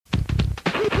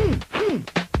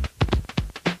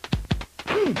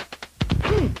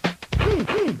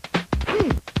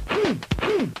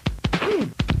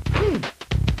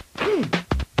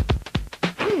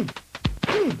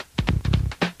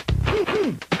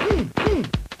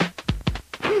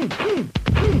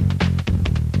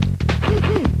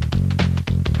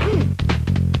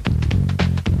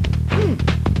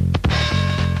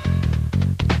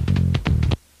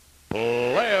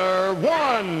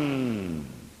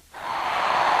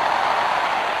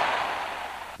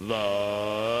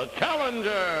The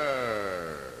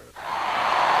challenger.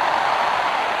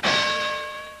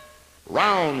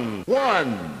 Round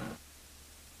one.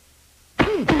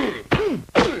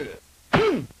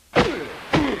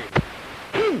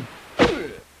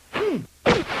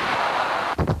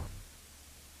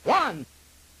 One,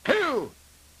 two,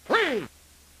 three,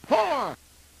 4,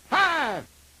 5,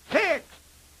 6,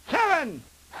 7.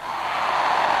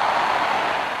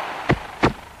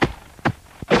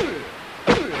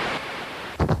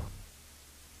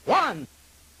 One,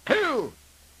 two,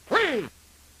 three,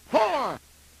 4,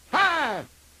 5,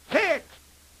 6,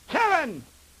 7,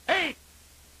 8,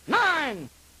 9,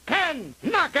 10.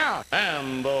 Knockout.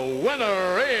 And the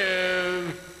winner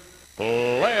is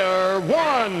player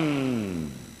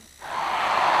one.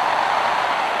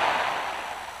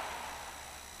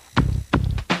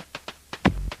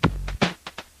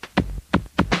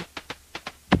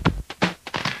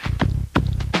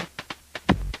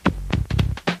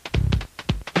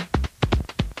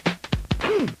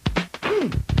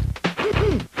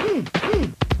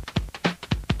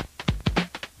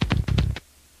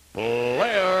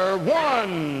 Player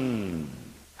one.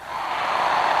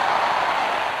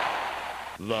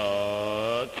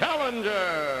 The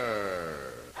challenger.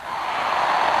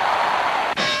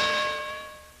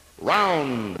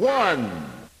 Round one.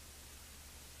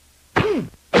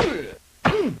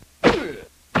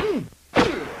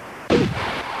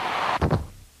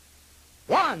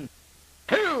 One,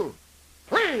 two,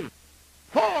 three,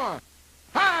 4,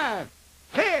 5,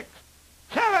 6,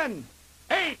 7,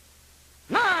 8,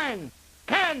 9,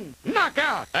 10.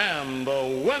 Knockout. And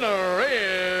the winner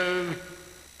is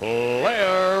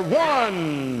player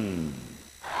one.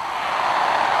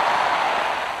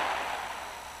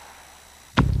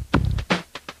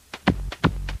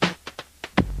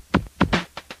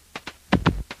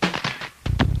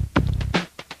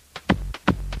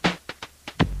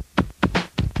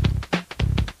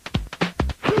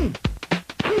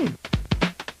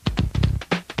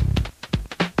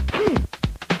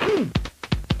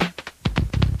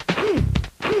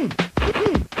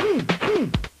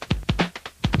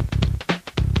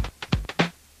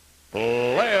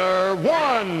 Player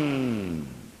one.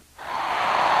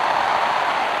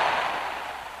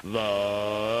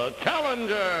 The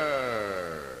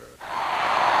challenger.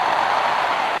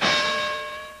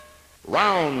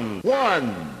 Round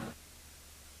one.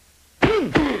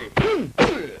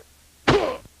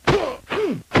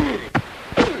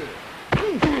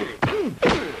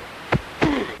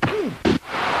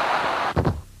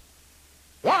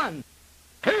 One,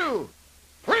 two,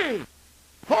 three,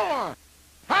 4,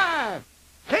 5,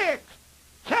 6,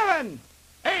 7,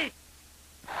 8.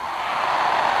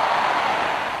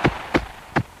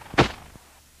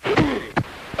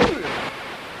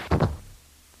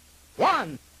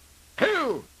 One,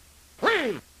 two,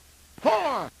 three,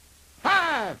 4,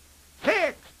 5,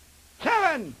 6,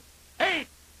 7, 8,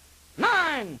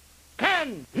 9,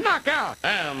 10. Knockout.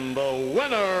 And the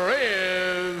winner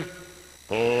is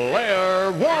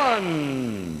player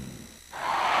one.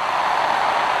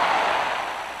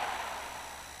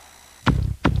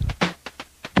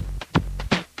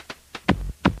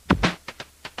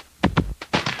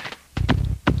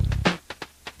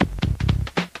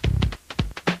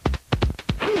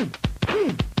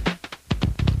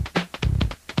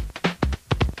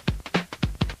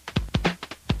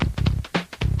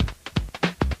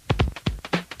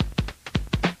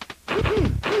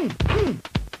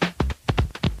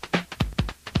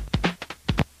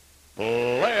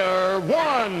 Player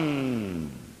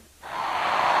one.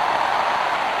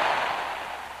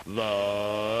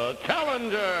 The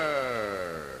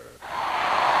challenger.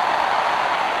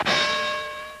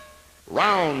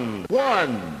 Round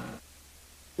one.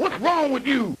 What's wrong with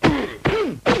you?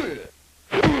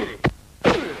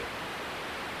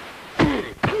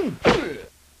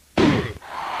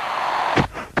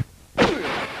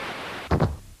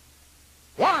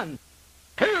 One,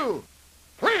 two,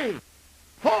 three,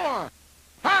 4,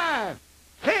 5,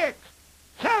 6,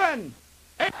 7,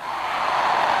 8.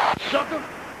 Sucker.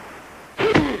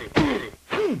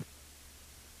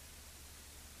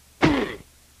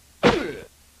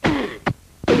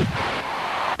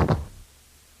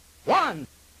 One,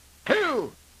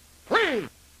 two, three,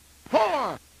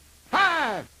 4,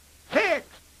 5, 6,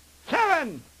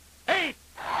 7, 8.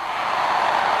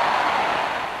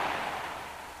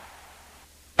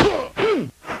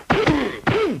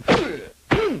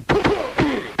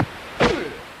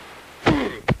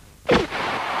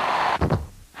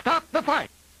 Stop the fight.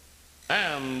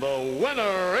 And the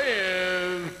winner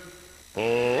is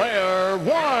player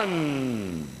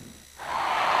one.